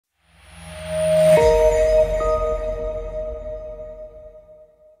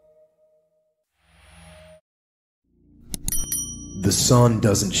the sun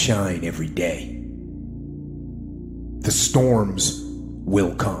doesn't shine every day. The storms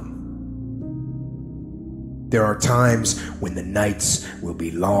will come. There are times when the nights will be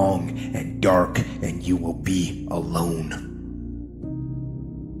long and dark and you will be alone.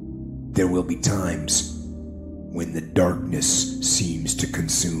 There will be times when the darkness seems to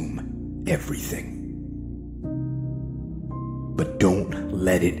consume everything. But don't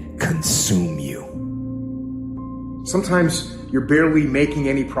let it consume you. Sometimes you're barely making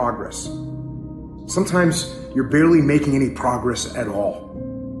any progress. Sometimes you're barely making any progress at all.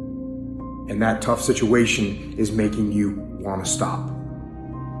 And that tough situation is making you want to stop.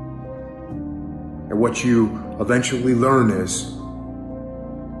 And what you eventually learn is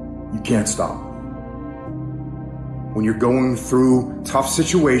you can't stop. When you're going through tough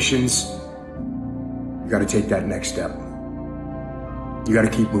situations, you got to take that next step. You got to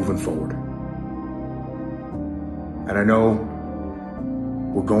keep moving forward. And I know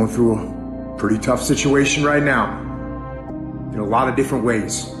we're going through a pretty tough situation right now in a lot of different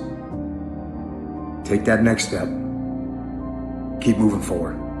ways. Take that next step. Keep moving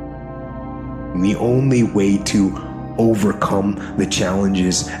forward. The only way to overcome the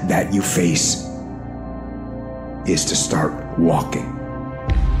challenges that you face is to start walking.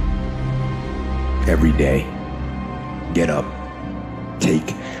 Every day, get up,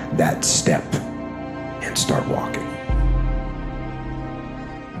 take that step, and start walking.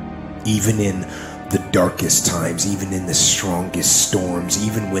 Even in the darkest times, even in the strongest storms,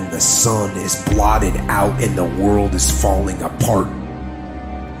 even when the sun is blotted out and the world is falling apart,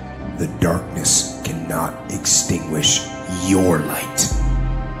 the darkness cannot extinguish your light.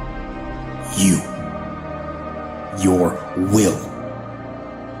 You, your will,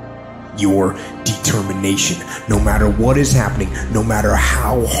 your determination, no matter what is happening, no matter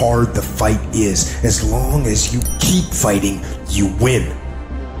how hard the fight is, as long as you keep fighting, you win.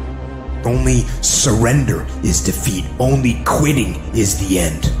 Only surrender is defeat. Only quitting is the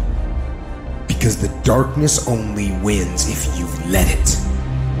end. Because the darkness only wins if you let it.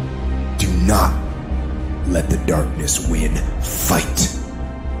 Do not let the darkness win. Fight.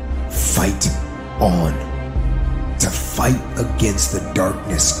 Fight on. To fight against the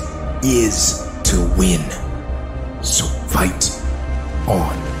darkness is to win. So fight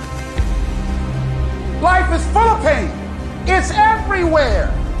on. Life is full of pain. It's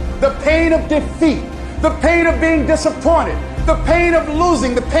everywhere. The pain of defeat, the pain of being disappointed, the pain of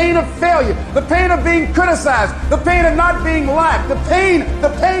losing, the pain of failure, the pain of being criticized, the pain of not being liked, the pain.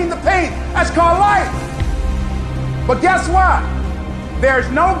 That's called life. But guess what? There's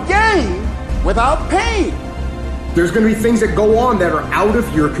no gain without pain. There's going to be things that go on that are out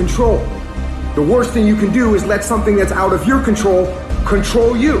of your control. The worst thing you can do is let something that's out of your control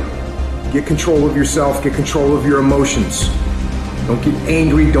control you. Get control of yourself, get control of your emotions. Don't get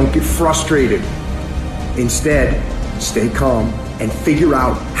angry, don't get frustrated. Instead, stay calm and figure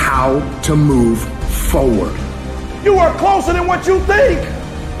out how to move forward. You are closer than what you think.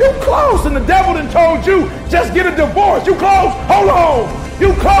 You close, and the devil done told you, just get a divorce. You close, hold on.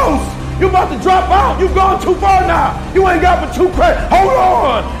 You close, you about to drop out. You gone too far now. You ain't got but 2 credits. Hold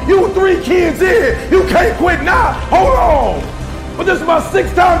on. You 3 kids in. You can't quit now. Hold on. But this is my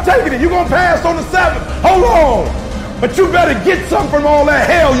 6th time taking it. You gonna pass on the 7th. Hold on. But you better get something from all that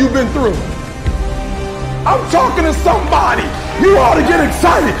hell you've been through. I'm talking to somebody. You ought to get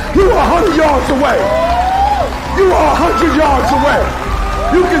excited. You are 100 yards away. You are 100 yards away.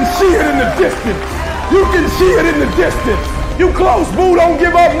 You can see it in the distance. You can see it in the distance. You close, boo. Don't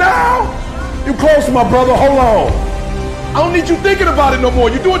give up now. You close, my brother. Hold on. I don't need you thinking about it no more.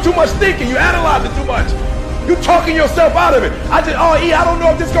 You're doing too much thinking. You analyze it too much. You talking yourself out of it. I don't know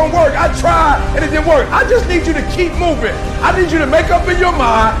if this gonna work. I tried and it didn't work. I just need you to keep moving. I need you to make up in your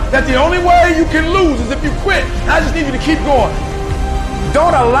mind that the only way you can lose is if you quit. And I just need you to keep going.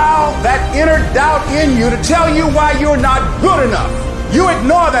 Don't allow that inner doubt in you to tell you why you're not good enough. You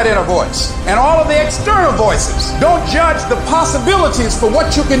ignore that inner voice and all of the external voices. Don't judge the possibilities for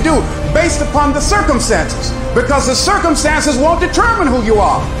what you can do based upon the circumstances, because the circumstances won't determine who you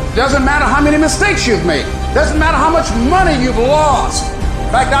are. Doesn't matter how many mistakes you've made. Doesn't matter how much money you've lost. In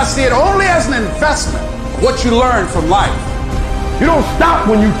fact, I see it only as an investment of what you learn from life. You don't stop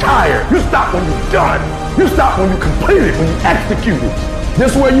when you're tired. You stop when you're done. You stop when you complete it, when you execute it.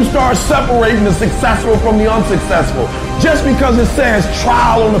 This is where you start separating the successful from the unsuccessful. Just because it says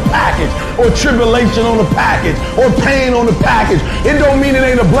trial on the package, or tribulation on the package, or pain on the package, it don't mean it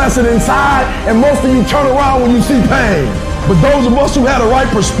ain't a blessing inside, and most of you turn around when you see pain. But those of us who had a right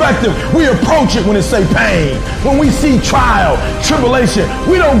perspective, we approach it when it say pain. When we see trial, tribulation,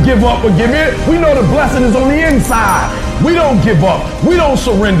 we don't give up or give in. We know the blessing is on the inside. We don't give up. We don't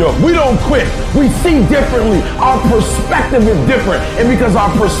surrender. We don't quit. We see differently. Our perspective is different. And because our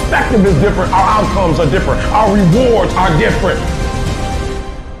perspective is different, our outcomes are different. Our rewards are different.